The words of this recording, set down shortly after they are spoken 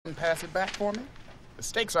and pass it back for me? The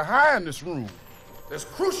stakes are high in this room. There's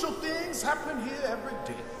crucial things happening here every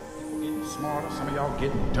day. People getting smarter, some of y'all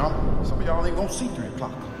getting dumber, some of y'all ain't gonna see 3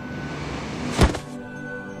 o'clock.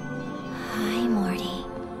 Hi, Morty.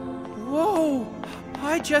 Whoa!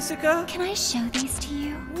 Hi, Jessica. Can I show these to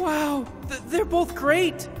you? Wow, they're both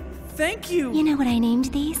great. Thank you. You know what I named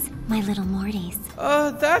these? My little Morties.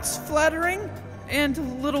 That's flattering and a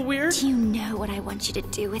little weird. Do you know what I want you to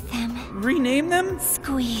do with them? Rename them?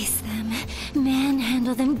 Squeeze them,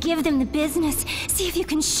 manhandle them, give them the business. See if you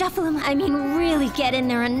can shuffle them. I mean, really get in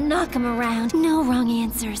there and knock them around. No wrong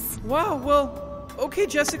answers. Wow, well, okay,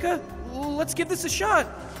 Jessica. Let's give this a shot.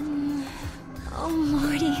 Oh,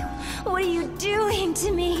 Morty, what are you doing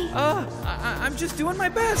to me? I'm just doing my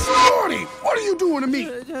best. Morty, what are you doing to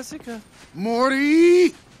me? Jessica.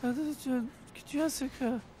 Morty!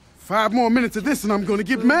 Jessica. 5 more minutes of this and I'm gonna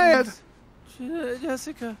get mad.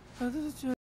 Jessica.